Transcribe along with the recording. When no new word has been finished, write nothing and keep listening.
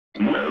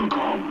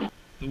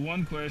The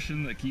one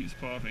question that keeps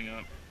popping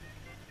up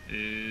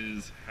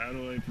is, how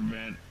do I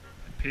prevent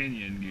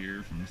pinion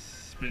gear from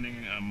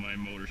spinning on my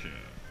motor shaft?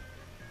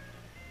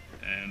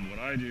 And what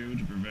I do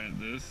to prevent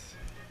this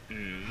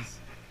is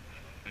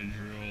I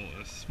drill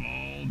a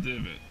small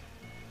divot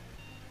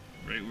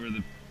right where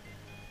the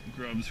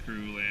grub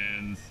screw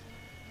lands,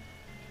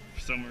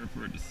 somewhere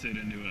for it to sit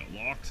into, and it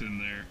locks in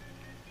there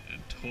and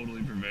it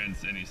totally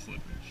prevents any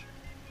slippage.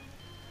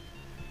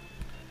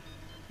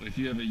 If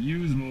you have a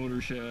used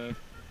motor shaft,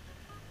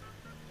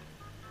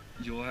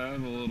 you'll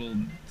have a little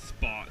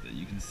spot that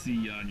you can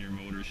see on your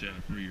motor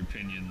shaft where your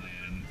pinion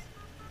lands,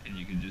 and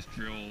you can just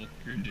drill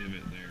your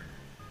divot there.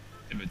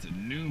 If it's a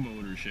new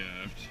motor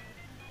shaft,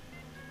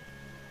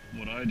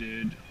 what I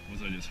did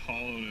was I just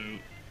hollowed out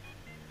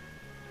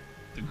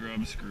the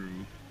grub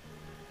screw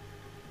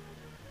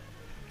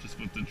just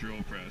with the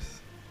drill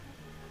press,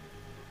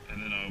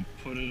 and then I'll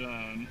put it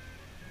on,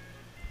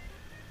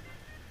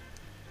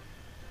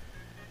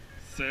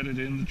 set it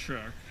in the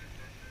truck,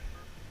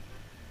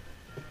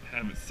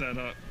 have it set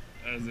up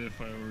as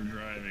if I were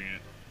driving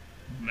it,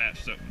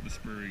 matched up with the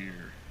spur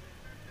gear.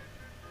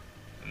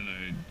 And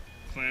I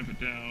clamp it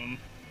down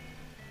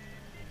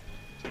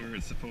to where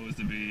it's supposed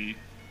to be,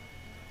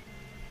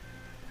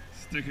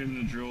 stick it in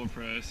the drill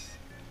press,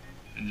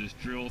 and just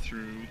drill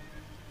through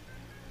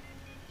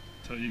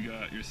until you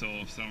got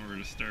yourself somewhere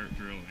to start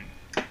drilling.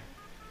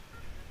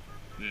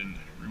 Then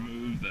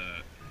remove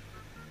that.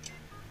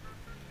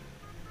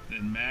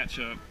 Then match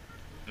up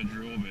a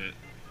drill bit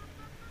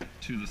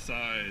to the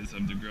size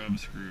of the grub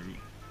screw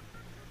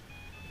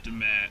to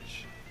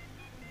match,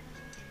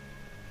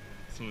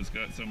 so it's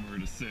got somewhere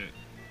to sit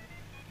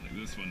like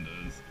this one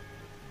does.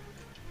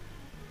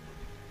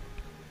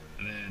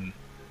 And then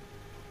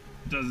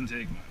it doesn't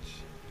take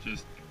much,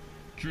 just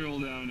drill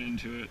down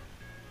into it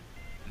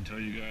until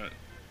you got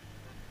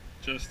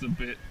just a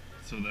bit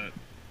so that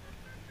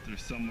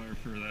there's somewhere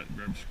for that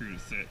grub screw to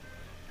sit,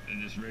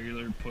 and just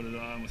regular put it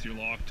on with your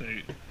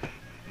Loctite,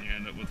 and you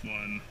end up with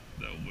one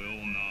that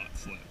will not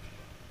slip.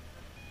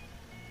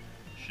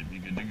 Should be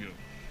good to go.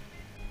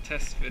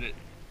 Test fit it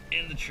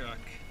in the truck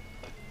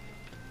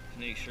to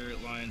make sure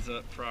it lines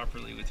up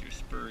properly with your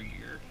spur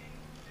gear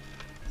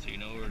so you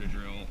know where to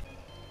drill.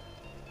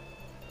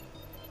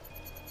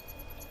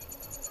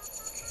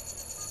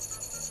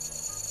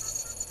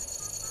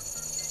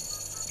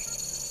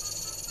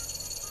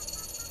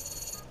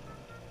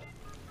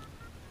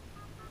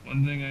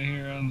 One thing I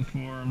hear on the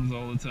forums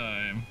all the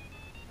time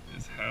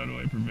is, how do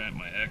I prevent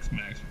my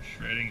X-Max from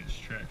shredding its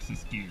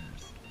Traxxas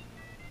gears,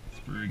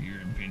 spur gear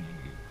and pinion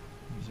gear?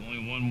 There's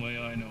only one way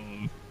I know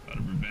of how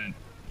to prevent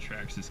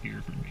Traxxas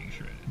gear from being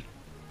shredded.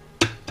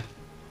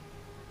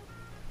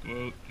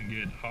 Go out and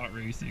get Hot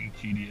Racing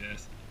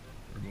GDS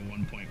or go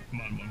mod 1.5.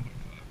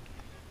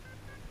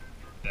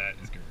 That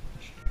is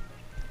garbage.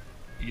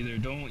 Either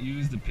don't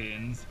use the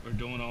pins or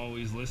don't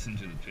always listen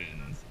to the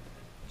pins.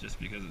 Just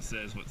because it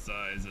says what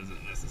size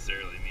doesn't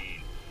necessarily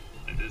mean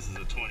that this is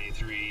a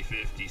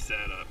 2350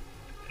 setup,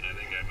 and I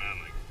think I'm on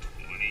like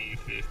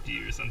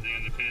 2050 or something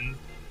on the pins.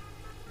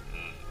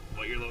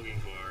 What you're looking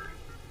for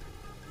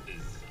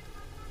is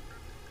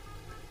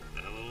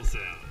that little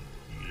sound.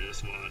 You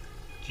just want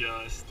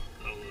just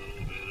a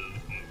little bit of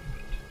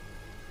movement.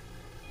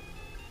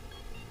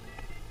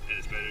 And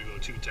it's better to go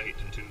too tight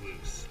than too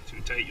loose.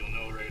 Too tight, you'll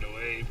know right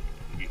away.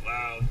 It'll be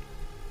loud.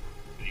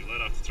 When you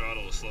let off the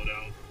throttle, it'll slow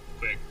down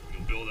quick.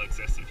 You'll build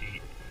excessive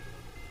heat,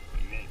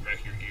 but you won't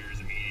wreck your gears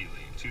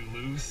immediately. Too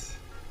loose,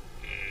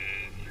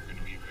 and you're going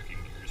to be wrecking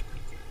gears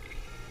pretty quick.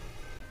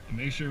 And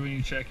make sure when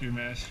you check your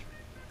mesh,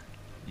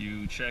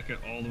 you check it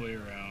all the way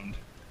around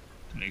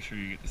to make sure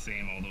you get the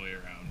same all the way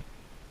around.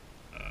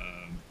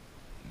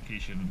 In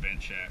case you have a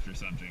bent shaft or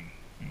something,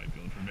 you might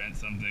be able to prevent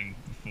something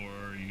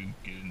before you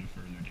get into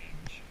further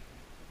damage.